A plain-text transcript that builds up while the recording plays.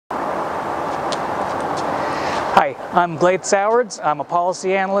Hi, I'm Glad Sowards. I'm a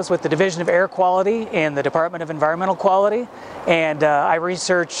policy analyst with the Division of Air Quality in the Department of Environmental Quality, and I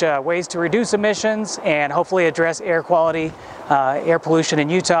research ways to reduce emissions and hopefully address air quality, air pollution in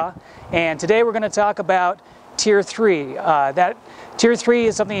Utah. And today we're going to talk about Tier 3. Tier 3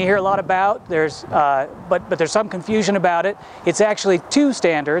 is something you hear a lot about. But there's some confusion about it. It's actually two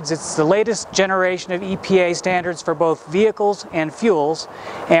standards. It's the latest generation of EPA standards for both vehicles and fuels.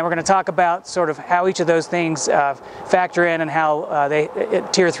 And we're going to talk about sort of how each of those things factor in and how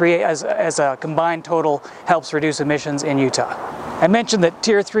Tier 3 as a combined total helps reduce emissions in Utah. I mentioned that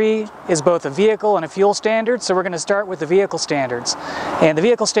Tier 3 is both a vehicle and a fuel standard, so we're going to start with the vehicle standards. And the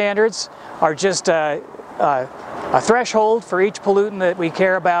vehicle standards are just a threshold for each pollutant that we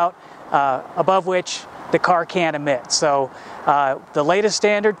care about, above which the car can't emit. So the latest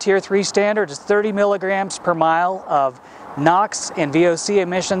standard, Tier 3 standard, is 30 milligrams per mile of NOx and VOC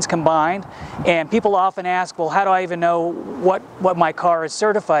emissions combined. And people often ask, well, how do I even know what my car is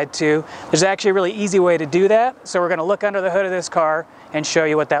certified to? There's actually a really easy way to do that. So we're going to look under the hood of this car and show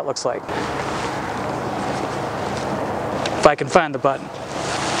you what that looks like. If I can find the button.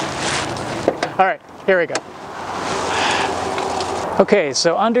 All right, here we go. Okay,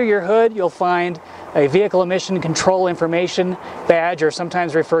 so under your hood you'll find a vehicle emission control information badge, or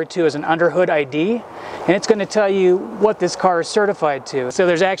sometimes referred to as an underhood ID, and it's going to tell you what this car is certified to. So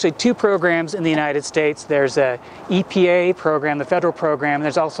there's actually two programs in the United States. There's a EPA program, the federal program, and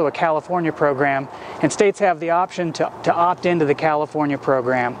there's also a California program, and states have the option to opt into the California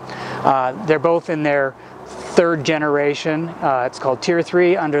program. They're both in their third generation. It's called Tier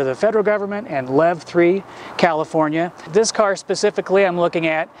 3 under the federal government and Lev 3 California. This car specifically I'm looking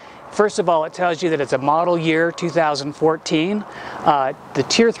at, first of all, it tells you that it's a model year 2014. The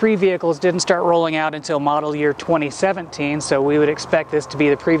Tier 3 vehicles didn't start rolling out until model year 2017, so we would expect this to be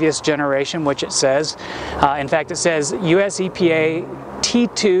the previous generation, which it says. In fact, it says US EPA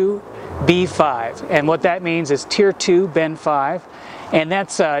T2 B5, and what that means is Tier 2 Ben 5. And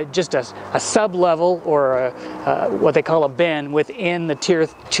that's just a sub-level, or what they call a bin, within the Tier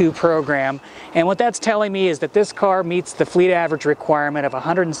 2 program. And what that's telling me is that this car meets the fleet average requirement of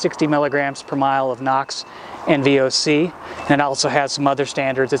 160 milligrams per mile of NOx and VOC. And it also has some other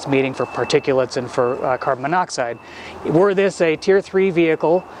standards it's meeting for particulates and for carbon monoxide. Were this a Tier 3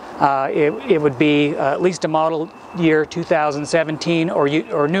 vehicle, it would be at least a model year 2017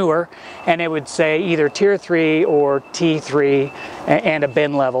 or newer, and it would say either Tier 3 or T3 and a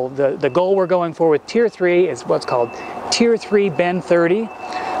bin level. The goal we're going for with Tier 3 is what's called Tier 3 Ben 30.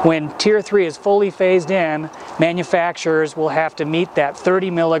 When Tier 3 is fully phased in, manufacturers will have to meet that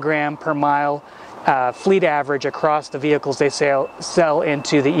 30 milligram per mile fleet average across the vehicles they sell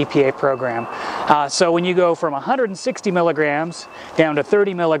into the EPA program. So when you go from 160 milligrams down to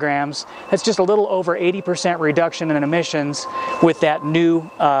 30 milligrams, that's just a little over 80% reduction in emissions with that new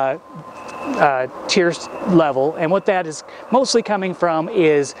tier level. And what that is mostly coming from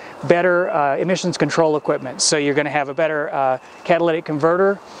is better emissions control equipment. So you're going to have a better catalytic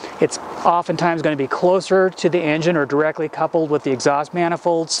converter. It's oftentimes going to be closer to the engine or directly coupled with the exhaust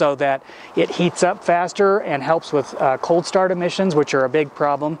manifold, so that it heats up faster and helps with cold start emissions, which are a big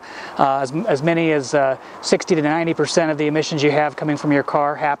problem. As many as 60 to 90% of the emissions you have coming from your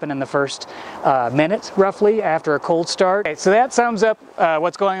car happen in the first minute, roughly, after a cold start. Okay, so that sums up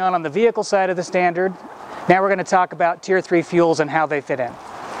what's going on the vehicle side of the standard. Now we're going to talk about Tier 3 fuels and how they fit in.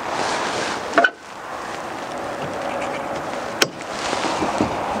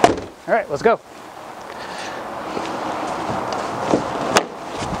 All right, let's go.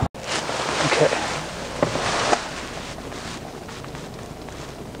 Okay.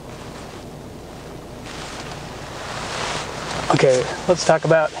 Okay, let's talk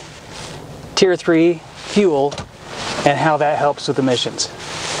about Tier 3 fuel and how that helps with emissions.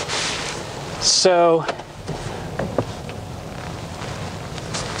 So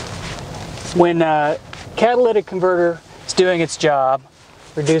when a catalytic converter is doing its job,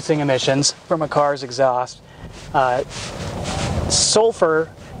 reducing emissions from a car's exhaust, sulfur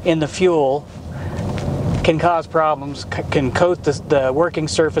in the fuel can cause problems, can coat the working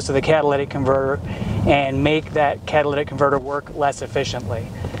surface of the catalytic converter and make that catalytic converter work less efficiently.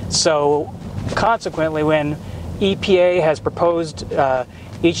 So consequently, when EPA has proposed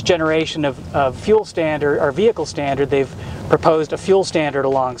each generation of fuel standard or vehicle standard, they've proposed a fuel standard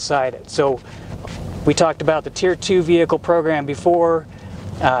alongside it. So we talked about the Tier 2 vehicle program before.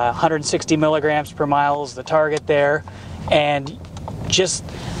 160 milligrams per mile is the target there, and just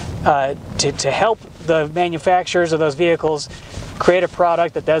to help the manufacturers of those vehicles create a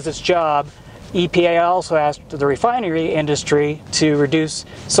product that does its job, EPA also asked the refinery industry to reduce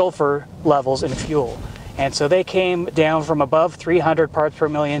sulfur levels in fuel. And so they came down from above 300 parts per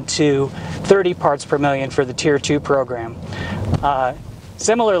million to 30 parts per million for the Tier 2 program.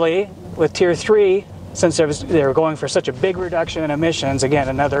 Similarly, with Tier 3, since they were going for such a big reduction in emissions, again,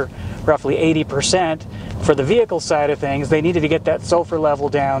 another roughly 80% for the vehicle side of things, they needed to get that sulfur level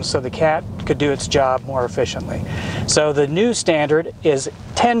down so the CAT could do its job more efficiently. So the new standard is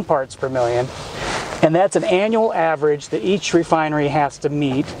 10 parts per million, and that's an annual average that each refinery has to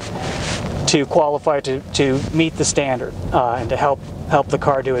meet to qualify to meet the standard and to help the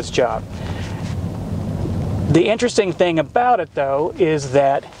car do its job. The interesting thing about it, though, is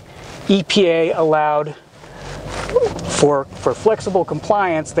that EPA allowed, for flexible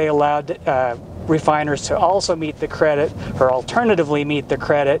compliance, they allowed refiners to also meet the credit, or alternatively meet the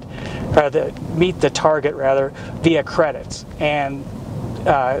credit, or meet the target rather, via credits. And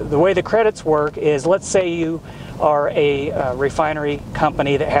the way the credits work is, let's say you are a refinery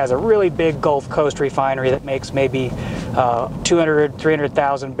company that has a really big Gulf Coast refinery that makes maybe 200,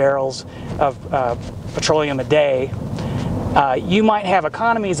 300,000 barrels of petroleum a day. You might have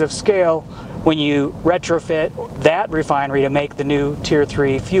economies of scale when you retrofit that refinery to make the new Tier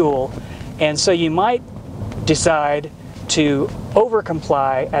 3 fuel, and so you might decide to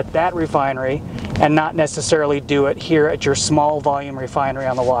over-comply at that refinery and not necessarily do it here at your small volume refinery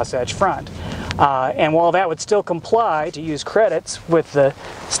on the Wasatch Front. And while that would still comply to use credits with the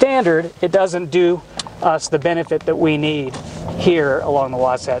standard, it doesn't do us the benefit that we need here along the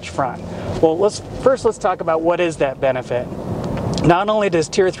Wasatch Front. Well, let's talk about what is that benefit. Not only does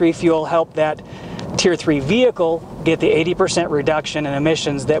Tier 3 fuel help that Tier 3 vehicle get the 80% reduction in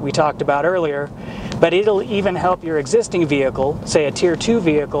emissions that we talked about earlier, but it'll even help your existing vehicle, say a Tier 2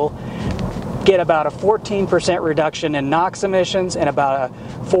 vehicle, get about a 14% reduction in NOx emissions and about a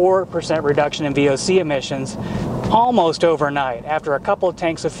 4% reduction in VOC emissions almost overnight. After a couple of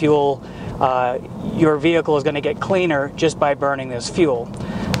tanks of fuel, your vehicle is going to get cleaner just by burning this fuel.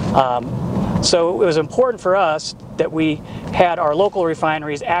 So it was important for us that we had our local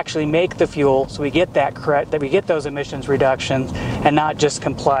refineries actually make the fuel, so we get that we get those emissions reductions and not just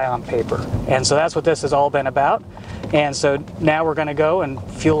comply on paper. And so that's what this has all been about. And so now we're going to go and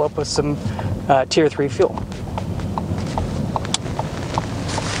fuel up with some Tier 3 fuel.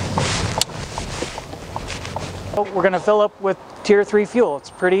 We're going to fill up with Tier 3 fuel. It's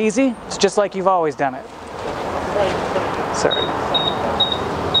pretty easy. It's just like you've always done it. Sorry.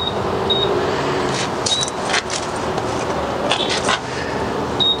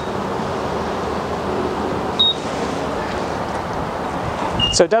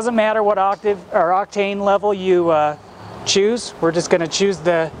 So it doesn't matter what octane level you choose. We're just going to choose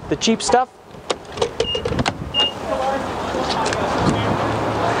the cheap stuff.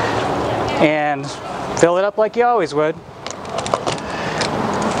 And fill it up like you always would.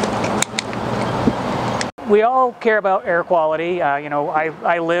 We all care about air quality. You know,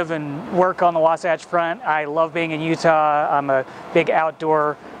 I live and work on the Wasatch Front. I love being in Utah. I'm a big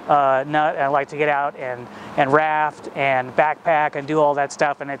outdoor nut. I like to get out and raft and backpack and do all that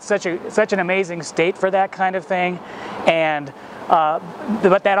stuff. And it's such an amazing state for that kind of thing. And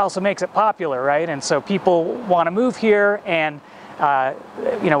but that also makes it popular, right? And so people want to move here, and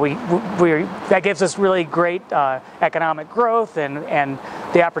you know, that gives us really great economic growth and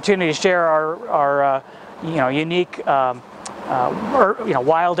the opportunity to share our you know, unique you know,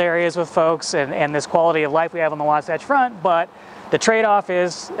 wild areas with folks and this quality of life we have on the Wasatch Front. But the trade-off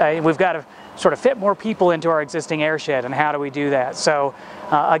is we've got to sort of fit more people into our existing airshed, and how do we do that? So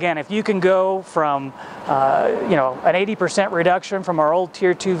again, if you can go from you know, an 80% reduction from our old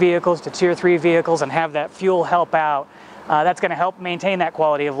Tier 2 vehicles to Tier 3 vehicles and have that fuel help out, that's going to help maintain that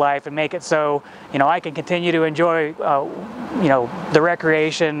quality of life and make it so, you know, I can continue to enjoy you know, the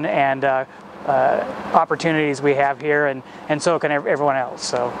recreation and opportunities we have here, and so can everyone else.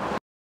 So.